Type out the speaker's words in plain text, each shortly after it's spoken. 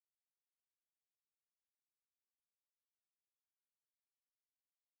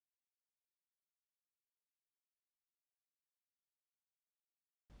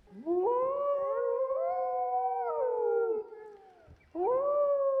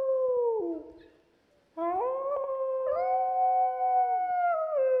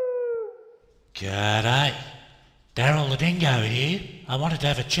G'day. Daryl the Dingo here. I wanted to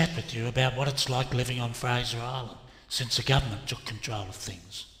have a chat with you about what it's like living on Fraser Island since the government took control of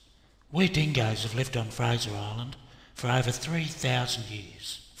things. We dingoes have lived on Fraser Island for over 3,000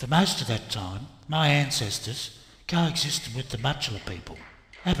 years. For most of that time, my ancestors coexisted with the Butchulla people,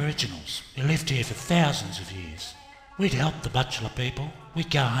 Aboriginals, who lived here for thousands of years. We'd help the Butchulla people,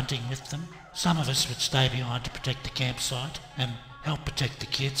 we'd go hunting with them. Some of us would stay behind to protect the campsite and help protect the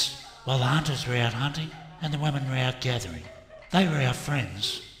kids, while the hunters were out hunting and the women were out gathering. They were our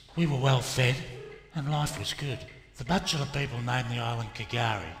friends, we were well fed, and life was good. The Butchulla people named the island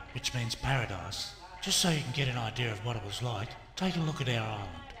Kagari, which means paradise. Just so you can get an idea of what it was like, take a look at our island,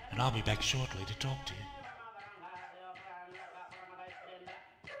 and I'll be back shortly to talk to you.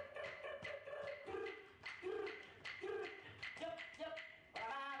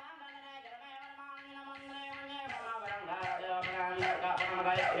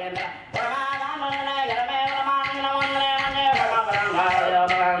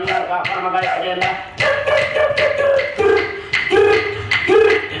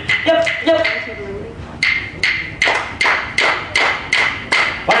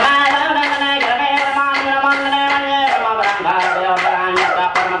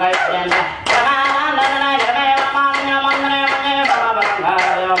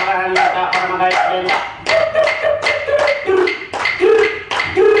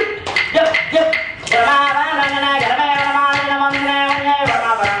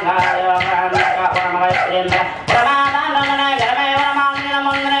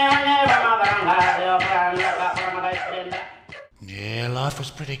 Yeah, life was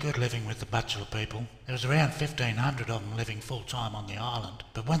pretty good living with the Butchulla people. There was around 1,500 of them living full-time on the island,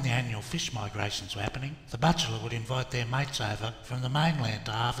 but when the annual fish migrations were happening, the Butchulla would invite their mates over from the mainland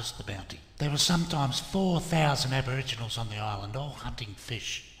to harvest the bounty. There were sometimes 4,000 Aboriginals on the island, all hunting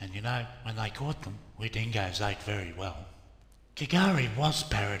fish, and you know, when they caught them, we dingoes ate very well. Kagari was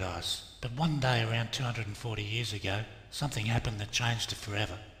paradise, but one day around 240 years ago, something happened that changed it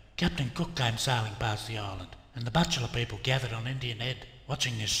forever. Captain Cook came sailing past the island, and the Butchulla people gathered on Indian Head,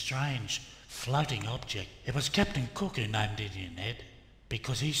 watching this strange, floating object. It was Captain Cook who named Indian Head,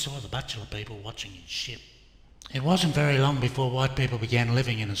 because he saw the Butchulla people watching his ship. It wasn't very long before white people began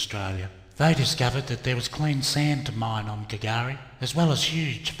living in Australia. They discovered that there was clean sand to mine on Kagari, as well as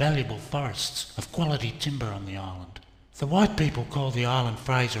huge, valuable forests of quality timber on the island. The white people called the island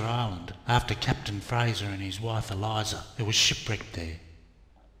Fraser Island, after Captain Fraser and his wife Eliza, who was shipwrecked there.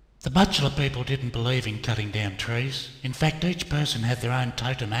 The Butchulla people didn't believe in cutting down trees. In fact, each person had their own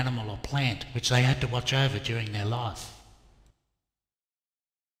totem animal or plant which they had to watch over during their life.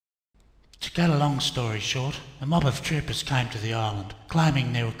 To cut a long story short, a mob of troopers came to the island,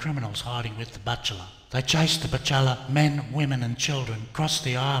 claiming there were criminals hiding with the Butchulla. They chased the Butchulla, men, women and children, across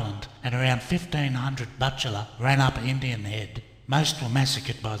the island, and around 1,500 Butchulla ran up Indian Head. Most were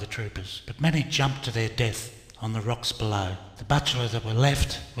massacred by the troopers, but many jumped to their death on the rocks below. The Butchulla that were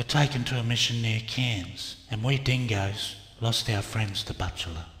left were taken to a mission near Cairns, and we dingoes lost our friends the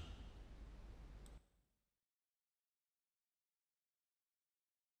Butchulla.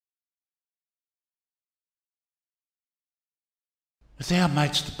 With our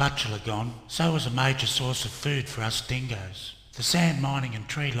mates the Butchulla gone, so was a major source of food for us dingoes. The sand mining and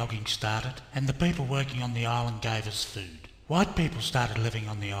tree logging started, and the people working on the island gave us food. White people started living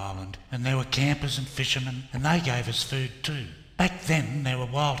on the island, and there were campers and fishermen, and they gave us food too. Back then there were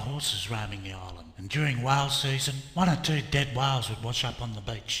wild horses roaming the island, and during whale season, 1 or 2 dead whales would wash up on the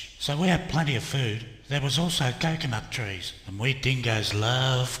beach. So we had plenty of food. There was also coconut trees, and we dingoes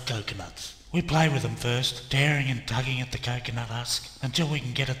love coconuts. We play with them first, tearing and tugging at the coconut husk until we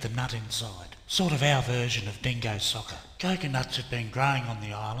can get at the nut inside. Sort of our version of dingo soccer. Coconuts have been growing on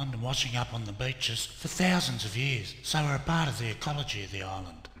the island and washing up on the beaches for thousands of years, so are a part of the ecology of the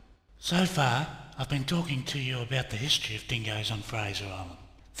island. So far, I've been talking to you about the history of dingoes on Fraser Island.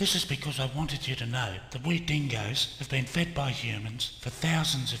 This is because I wanted you to know that we dingoes have been fed by humans for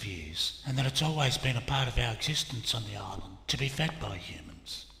thousands of years, and that it's always been a part of our existence on the island to be fed by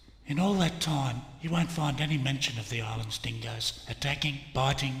humans. In all that time, you won't find any mention of the island's dingoes attacking,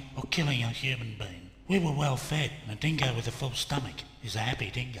 biting or killing a human being. We were well fed, and a dingo with a full stomach is a happy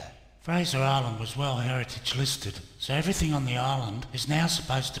dingo. Fraser Island was well heritage listed, so everything on the island is now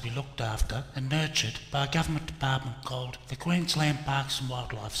supposed to be looked after and nurtured by a government department called the Queensland Parks and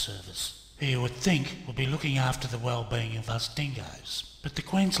Wildlife Service, who you would think will be looking after the well-being of us dingoes. But the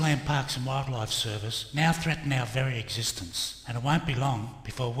Queensland Parks and Wildlife Service now threaten our very existence, and it won't be long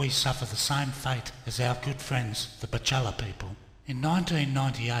before we suffer the same fate as our good friends, the Butchulla people. In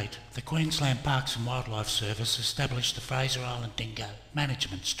 1998, the Queensland Parks and Wildlife Service established the Fraser Island Dingo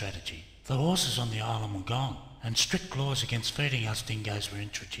Management Strategy. The horses on the island were gone, and strict laws against feeding us dingoes were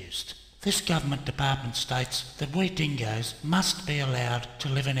introduced. This government department states that we dingoes must be allowed to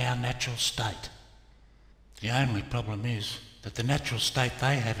live in our natural state. The only problem is that the natural state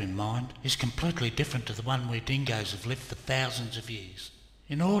they have in mind is completely different to the one we dingoes have lived for thousands of years.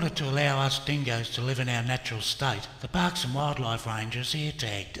 In order to allow us dingoes to live in our natural state, the Parks and Wildlife Rangers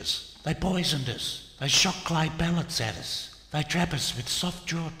ear-tagged us. They poisoned us. They shot clay pellets at us. They trap us with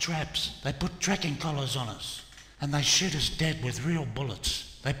soft-jaw traps. They put tracking collars on us. And they shoot us dead with real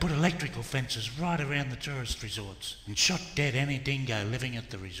bullets. They put electrical fences right around the tourist resorts and shot dead any dingo living at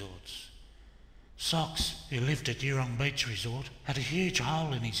the resorts. Socks, who lived at Eurong Beach Resort, had a huge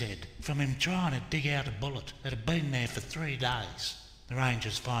hole in his head from him trying to dig out a bullet that had been there for 3 days. The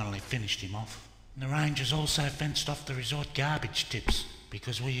rangers finally finished him off. And the rangers also fenced off the resort garbage tips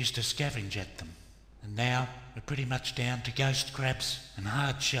because we used to scavenge at them. And now we're pretty much down to ghost crabs and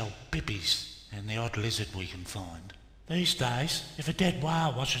hard-shell pippies and the odd lizard we can find. These days, if a dead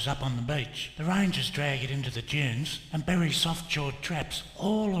whale washes up on the beach, the rangers drag it into the dunes and bury soft-jawed traps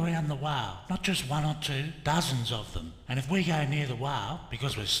all around the whale, not just 1 or 2, dozens of them. And if we go near the whale,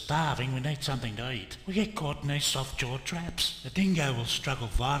 because we're starving, we need something to eat, we get caught in these soft-jawed traps. The dingo will struggle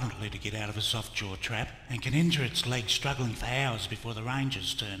violently to get out of a soft-jaw trap and can injure its legs struggling for hours before the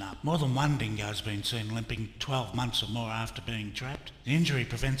rangers turn up. More than one dingo has been seen limping 12 months or more after being trapped. The injury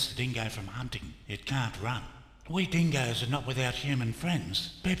prevents the dingo from hunting. It can't run. We dingoes are not without human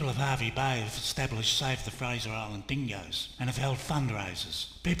friends. People of Hervey Bay have established Save the Fraser Island Dingoes and have held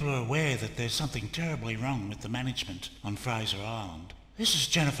fundraisers. People are aware that there's something terribly wrong with the management on Fraser Island. This is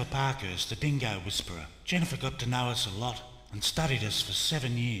Jennifer Parkhurst, the dingo whisperer. Jennifer got to know us a lot and studied us for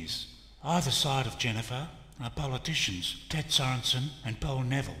 7 years. Either side of Jennifer are politicians, Ted Sorensen and Paul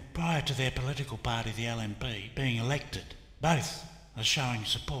Neville, prior to their political party, the LNP, being elected. Both are showing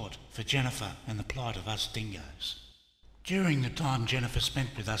support for Jennifer and the plight of us dingoes. During the time Jennifer spent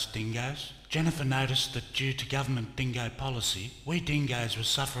with us dingoes, Jennifer noticed that due to government dingo policy, we dingoes were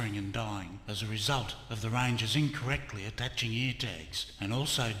suffering and dying as a result of the rangers incorrectly attaching ear tags, and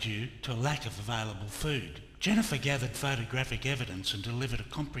also due to a lack of available food. Jennifer gathered photographic evidence and delivered a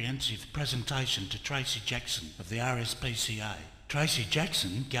comprehensive presentation to Tracy Jackson of the RSPCA. Tracy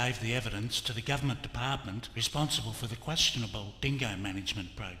Jackson gave the evidence to the government department responsible for the questionable dingo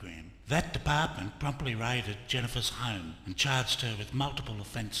management program. That department promptly raided Jennifer's home and charged her with multiple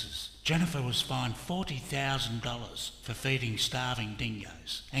offences. Jennifer was fined $40,000 for feeding starving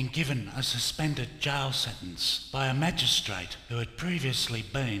dingoes and given a suspended jail sentence by a magistrate who had previously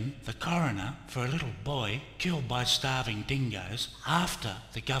been the coroner for a little boy killed by starving dingoes after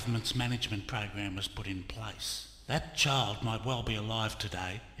the government's management program was put in place. That child might well be alive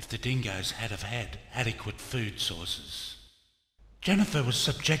today if the dingoes had have had adequate food sources. Jennifer was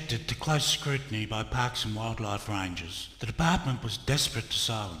subjected to close scrutiny by Parks and Wildlife Rangers. The department was desperate to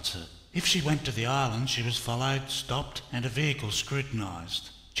silence her. If she went to the island, she was followed, stopped, and a vehicle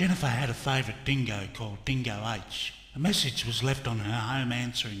scrutinised. Jennifer had a favourite dingo called Dingo H. A message was left on her home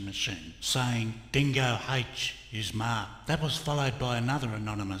answering machine saying, "Dingo H is Ma." That was followed by another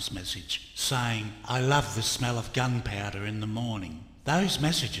anonymous message saying, "I love the smell of gunpowder in the morning." Those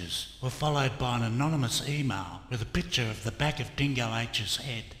messages were followed by an anonymous email with a picture of the back of Dingo H's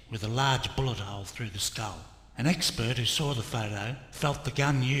head with a large bullet hole through the skull. An expert who saw the photo felt the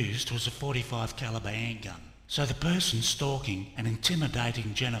gun used was a .45 calibre handgun. So the person stalking and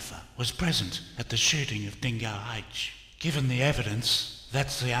intimidating Jennifer was present at the shooting of Dingo H. Given the evidence,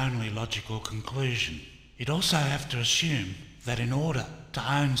 that's the only logical conclusion. You'd also have to assume that in order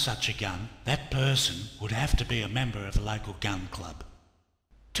to own such a gun, that person would have to be a member of a local gun club.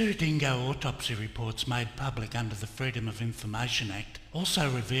 2 dingo autopsy reports made public under the Freedom of Information Act also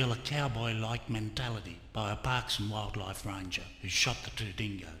reveal a cowboy-like mentality by a Parks and Wildlife Ranger who shot the 2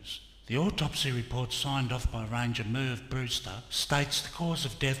 dingoes. The autopsy report signed off by Ranger Merv Brewster states the cause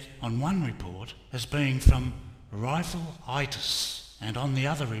of death on one report as being from rifle-itis and on the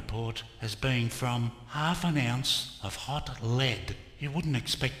other report as being from half an ounce of hot lead. You wouldn't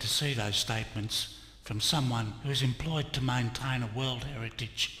expect to see those statements from someone who is employed to maintain a World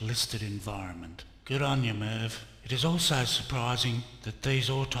Heritage listed environment. Good on you, Merv. It is also surprising that these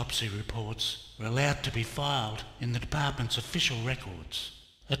autopsy reports were allowed to be filed in the department's official records.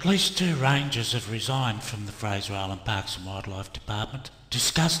 At least 2 rangers have resigned from the Fraser Island Parks and Wildlife Department,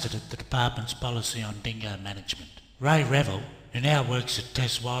 disgusted at the department's policy on dingo management. Ray Revel, who now works at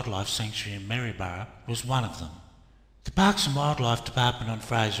Tess Wildlife Sanctuary in Maryborough, was one of them. The Parks and Wildlife Department on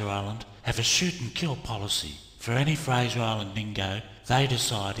Fraser Island have a shoot and kill policy for any Fraser Island dingo they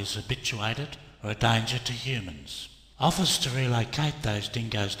decide is habituated or a danger to humans. Offers to relocate those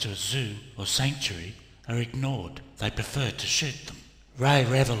dingoes to a zoo or sanctuary are ignored. They prefer to shoot them. Ray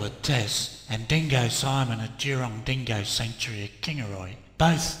Revel at Tess and Dingo Simon at Jurong Dingo Sanctuary at Kingaroy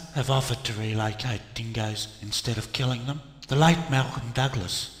both have offered to relocate dingoes instead of killing them. The late Malcolm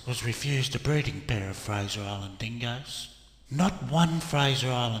Douglas was refused a breeding pair of Fraser Island dingoes. Not one Fraser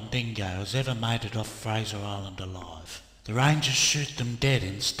Island dingo has ever made it off Fraser Island alive. The rangers shoot them dead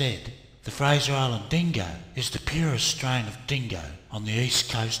instead. The Fraser Island dingo is the purest strain of dingo on the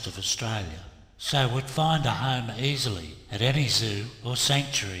east coast of Australia, so would find a home easily at any zoo or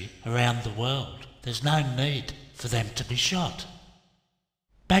sanctuary around the world. There's no need for them to be shot.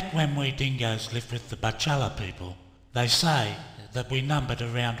 Back when we dingoes lived with the Bachala people, they say that we numbered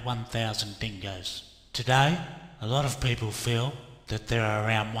around 1,000 dingoes. Today, a lot of people feel that there are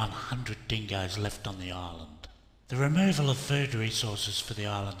around 100 dingoes left on the island. The removal of food resources for the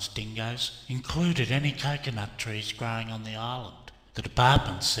island's dingoes included any coconut trees growing on the island. The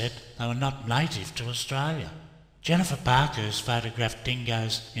department said they were not native to Australia. Jennifer Parkhurst photographed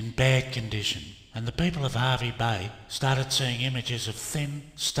dingoes in bad condition, and the people of Hervey Bay started seeing images of thin,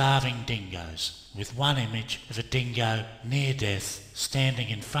 starving dingoes, with one image of a dingo near death standing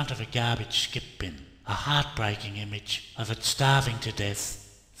in front of a garbage skip bin, a heartbreaking image of it starving to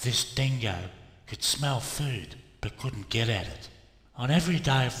death. This dingo could smell food but couldn't get at it. On every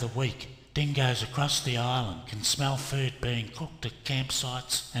day of the week, dingoes across the island can smell food being cooked at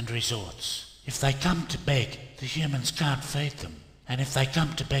campsites and resorts. If they come to beg, the humans can't feed them, and if they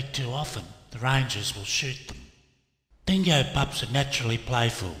come to beg too often, the rangers will shoot them. Dingo pups are naturally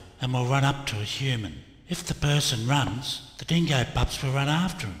playful and will run up to a human. If the person runs, the dingo pups will run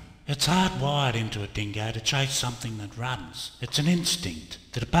after him. It's hardwired into a dingo to chase something that runs. It's an instinct.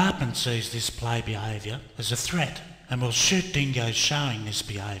 The department sees this play behaviour as a threat and will shoot dingoes showing this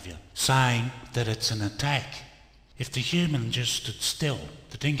behaviour, saying that it's an attack. If the human just stood still,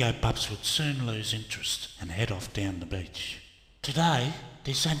 the dingo pups would soon lose interest and head off down the beach. Today,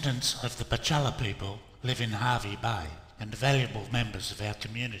 descendants of the Bachala people live in Hervey Bay and are valuable members of our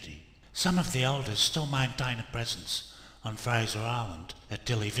community. Some of the elders still maintain a presence on Fraser Island at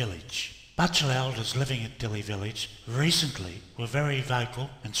Dilly Village. Bachala elders living at Dilly Village recently were very vocal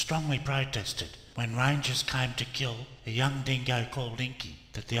and strongly protested when rangers came to kill a young dingo called Inky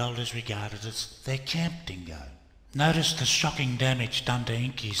that the elders regarded as their camp dingo. Notice the shocking damage done to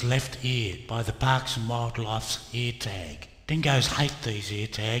Inky's left ear by the Parks and Wildlife's ear tag. Dingoes hate these ear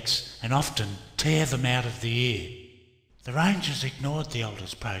tags and often tear them out of the ear. The rangers ignored the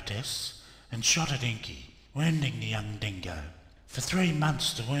elders' protests and shot at Inky, wounding the young dingo. For 3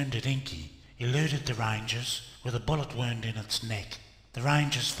 months the wounded Inky eluded the rangers with a bullet wound in its neck. The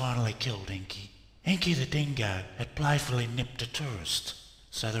rangers finally killed Inky. Inky the dingo had playfully nipped a tourist,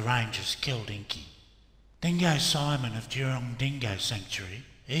 so the rangers killed Inky. Dingo Simon of Jurong Dingo Sanctuary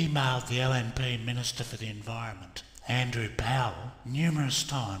emailed the LNP Minister for the Environment, Andrew Powell, numerous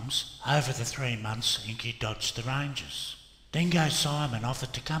times over the 3 months Inky dodged the rangers. Dingo Simon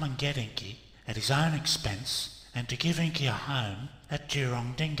offered to come and get Inky at his own expense and to give Inky a home at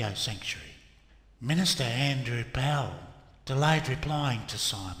Jurong Dingo Sanctuary. Minister Andrew Powell delayed replying to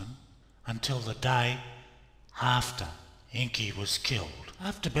Simon until the day after Inky was killed.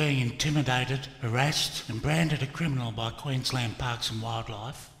 After being intimidated, harassed and branded a criminal by Queensland Parks and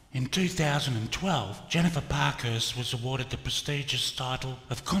Wildlife, in 2012 Jennifer Parkhurst was awarded the prestigious title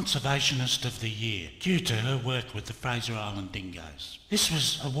of Conservationist of the Year due to her work with the Fraser Island dingoes. This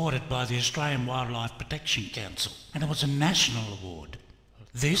was awarded by the Australian Wildlife Protection Council, and it was a national award.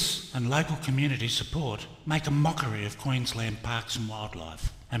 This and local community support make a mockery of Queensland Parks and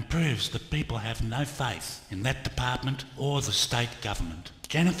Wildlife and proves that people have no faith in that department or the state government.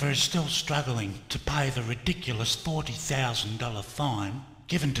 Jennifer is still struggling to pay the ridiculous $40,000 fine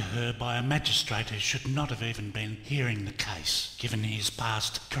given to her by a magistrate who should not have even been hearing the case, given his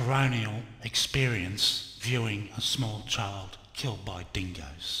past coronial experience viewing a small child killed by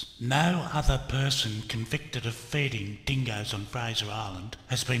dingoes. No other person convicted of feeding dingoes on Fraser Island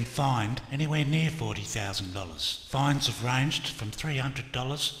has been fined anywhere near $40,000. Fines have ranged from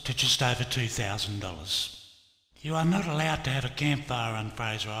 $300 to just over $2,000. You are not allowed to have a campfire on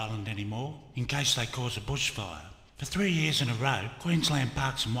Fraser Island anymore in case they cause a bushfire. For 3 years in a row, Queensland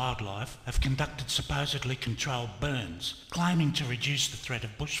Parks and Wildlife have conducted supposedly controlled burns, claiming to reduce the threat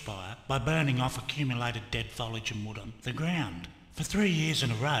of bushfire by burning off accumulated dead foliage and wood on the ground. For 3 years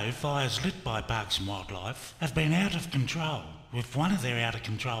in a row, fires lit by Parks and Wildlife have been out of control, with one of their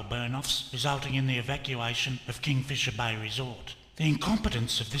out-of-control burn-offs resulting in the evacuation of Kingfisher Bay Resort. The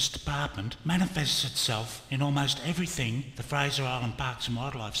incompetence of this department manifests itself in almost everything the Fraser Island Parks and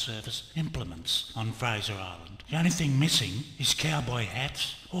Wildlife Service implements on Fraser Island. The only thing missing is cowboy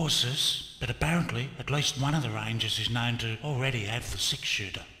hats, horses, but apparently at least one of the rangers is known to already have the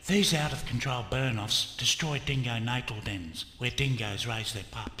six-shooter. These out-of-control burn-offs destroy dingo natal dens, where dingoes raise their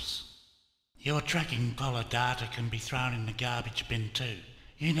pups. Your tracking collar data can be thrown in the garbage bin too.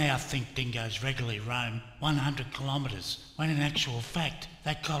 You now think dingoes regularly roam 100 kilometres, when in actual fact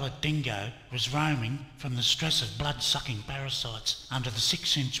that collared dingo was roaming from the stress of blood-sucking parasites under the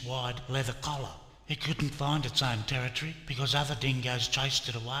 6-inch wide leather collar. It couldn't find its own territory because other dingoes chased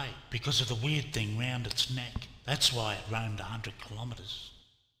it away because of the weird thing round its neck. That's why it roamed 100 kilometres.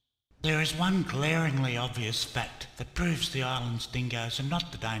 There is one glaringly obvious fact that proves the island's dingoes are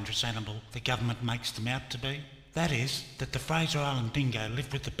not the dangerous animal the government makes them out to be. That is, that the Fraser Island dingo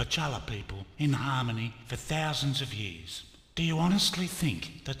lived with the Bachala people in harmony for thousands of years. Do you honestly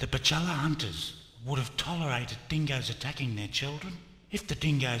think that the Bachala hunters would have tolerated dingoes attacking their children? If the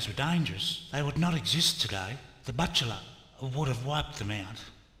dingoes were dangerous, they would not exist today. The Bachala would have wiped them out.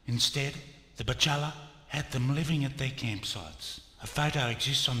 Instead, the Bachala had them living at their campsites. A photo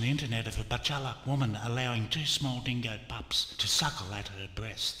exists on the internet of a Bachala woman allowing 2 small dingo pups to suckle at her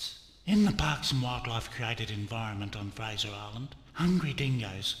breasts. In the Parks and Wildlife created environment on Fraser Island, hungry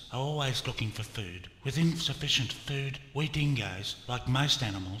dingoes are always looking for food. With insufficient food, we dingoes, like most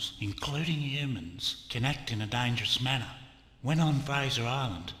animals, including humans, can act in a dangerous manner. When on Fraser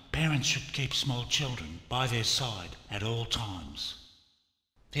Island, parents should keep small children by their side at all times.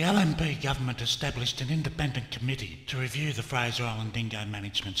 The LNP government established an independent committee to review the Fraser Island dingo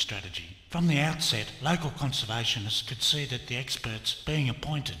management strategy. From the outset, local conservationists could see that the experts being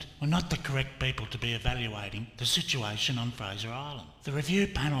appointed were not the correct people to be evaluating the situation on Fraser Island. The review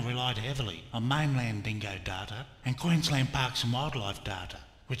panel relied heavily on mainland dingo data and Queensland Parks and Wildlife data,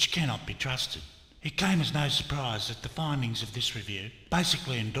 which cannot be trusted. It came as no surprise that the findings of this review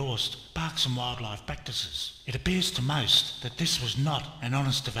basically endorsed Parks and Wildlife practices. It appears to most that this was not an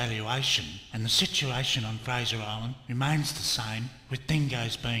honest evaluation, and the situation on Fraser Island remains the same, with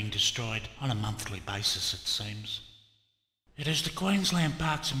dingoes being destroyed on a monthly basis, it seems. It is the Queensland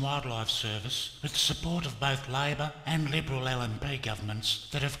Parks and Wildlife Service, with the support of both Labor and Liberal LNP governments,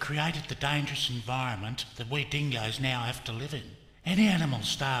 that have created the dangerous environment that we dingoes now have to live in. Any animal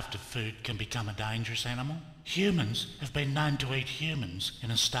starved of food can become a dangerous animal. Humans have been known to eat humans in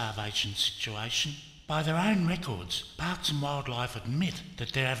a starvation situation. By their own records, Parks and Wildlife admit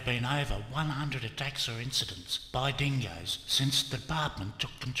that there have been over 100 attacks or incidents by dingoes since the department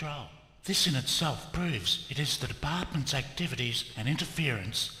took control. This in itself proves it is the department's activities and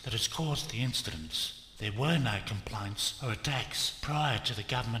interference that has caused the incidents. There were no complaints or attacks prior to the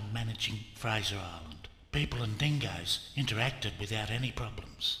government managing Fraser Island. People and dingoes interacted without any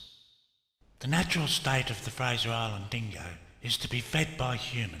problems. The natural state of the Fraser Island dingo is to be fed by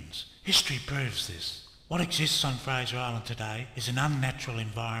humans. History proves this. What exists on Fraser Island today is an unnatural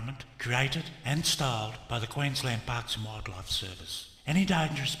environment created and styled by the Queensland Parks and Wildlife Service. Any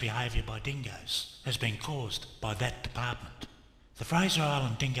dangerous behaviour by dingoes has been caused by that department. The Fraser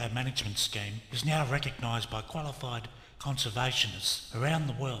Island Dingo Management Scheme is now recognised by qualified conservationists around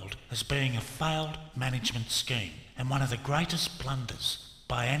the world as being a failed management scheme and one of the greatest blunders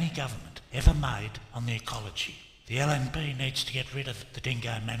by any government ever made on the ecology. The LNP needs to get rid of the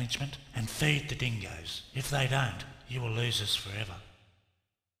dingo management and feed the dingoes. If they don't, you will lose us forever.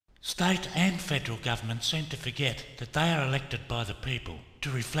 State and federal governments seem to forget that they are elected by the people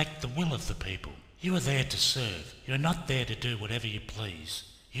to reflect the will of the people. You are there to serve. You are not there to do whatever you please.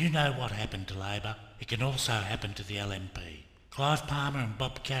 You know what happened to Labor. It can also happen to the LNP. Clive Palmer and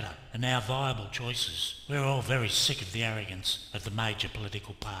Bob Katter are now viable choices. We're all very sick of the arrogance of the major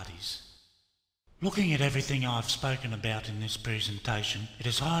political parties. Looking at everything I've spoken about in this presentation, it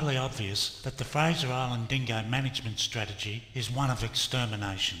is highly obvious that the Fraser Island Dingo Management Strategy is one of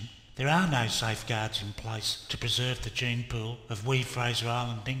extermination. There are no safeguards in place to preserve the gene pool of wee Fraser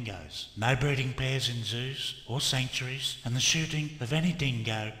Island dingoes. No breeding pairs in zoos or sanctuaries, and the shooting of any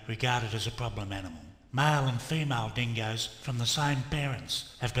dingo regarded as a problem animal. Male and female dingoes from the same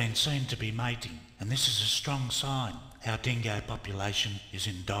parents have been seen to be mating, and this is a strong sign our dingo population is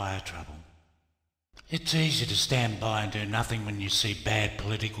in dire trouble. It's easy to stand by and do nothing when you see bad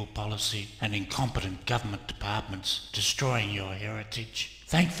political policy and incompetent government departments destroying your heritage.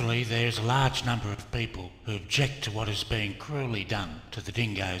 Thankfully, there is a large number of people who object to what is being cruelly done to the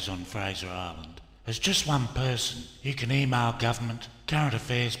dingoes on Fraser Island. As just one person, you can email government, current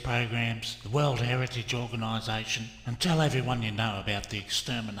affairs programs, the World Heritage Organisation, and tell everyone you know about the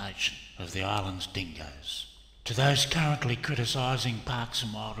extermination of the island's dingoes. To those currently criticising parks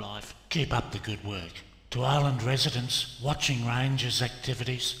and wildlife, keep up the good work. To island residents watching rangers'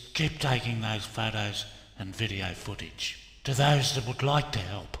 activities, keep taking those photos and video footage. To those that would like to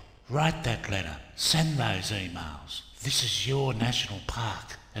help, write that letter, send those emails. This is your national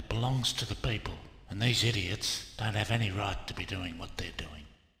park. It belongs to the people, and these idiots don't have any right to be doing what they're doing.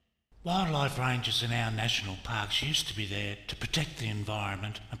 Wildlife rangers in our national parks used to be there to protect the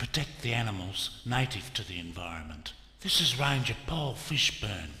environment and protect the animals native to the environment. This is Ranger Paul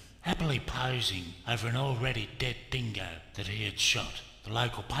Fishburn, happily posing over an already dead dingo that he had shot. The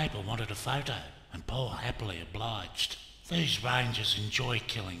local paper wanted a photo, and Paul happily obliged. These rangers enjoy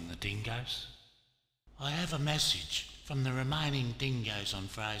killing the dingoes. I have a message from the remaining dingoes on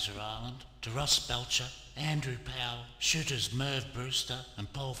Fraser Island to Ross Belcher, Andrew Powell, shooters Merv Brewster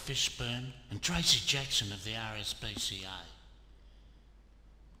and Paul Fishburn, and Tracy Jackson of the RSPCA.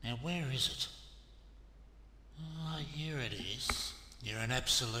 Now where is it? Oh, here it is. You're an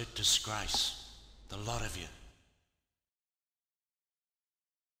absolute disgrace, the lot of you.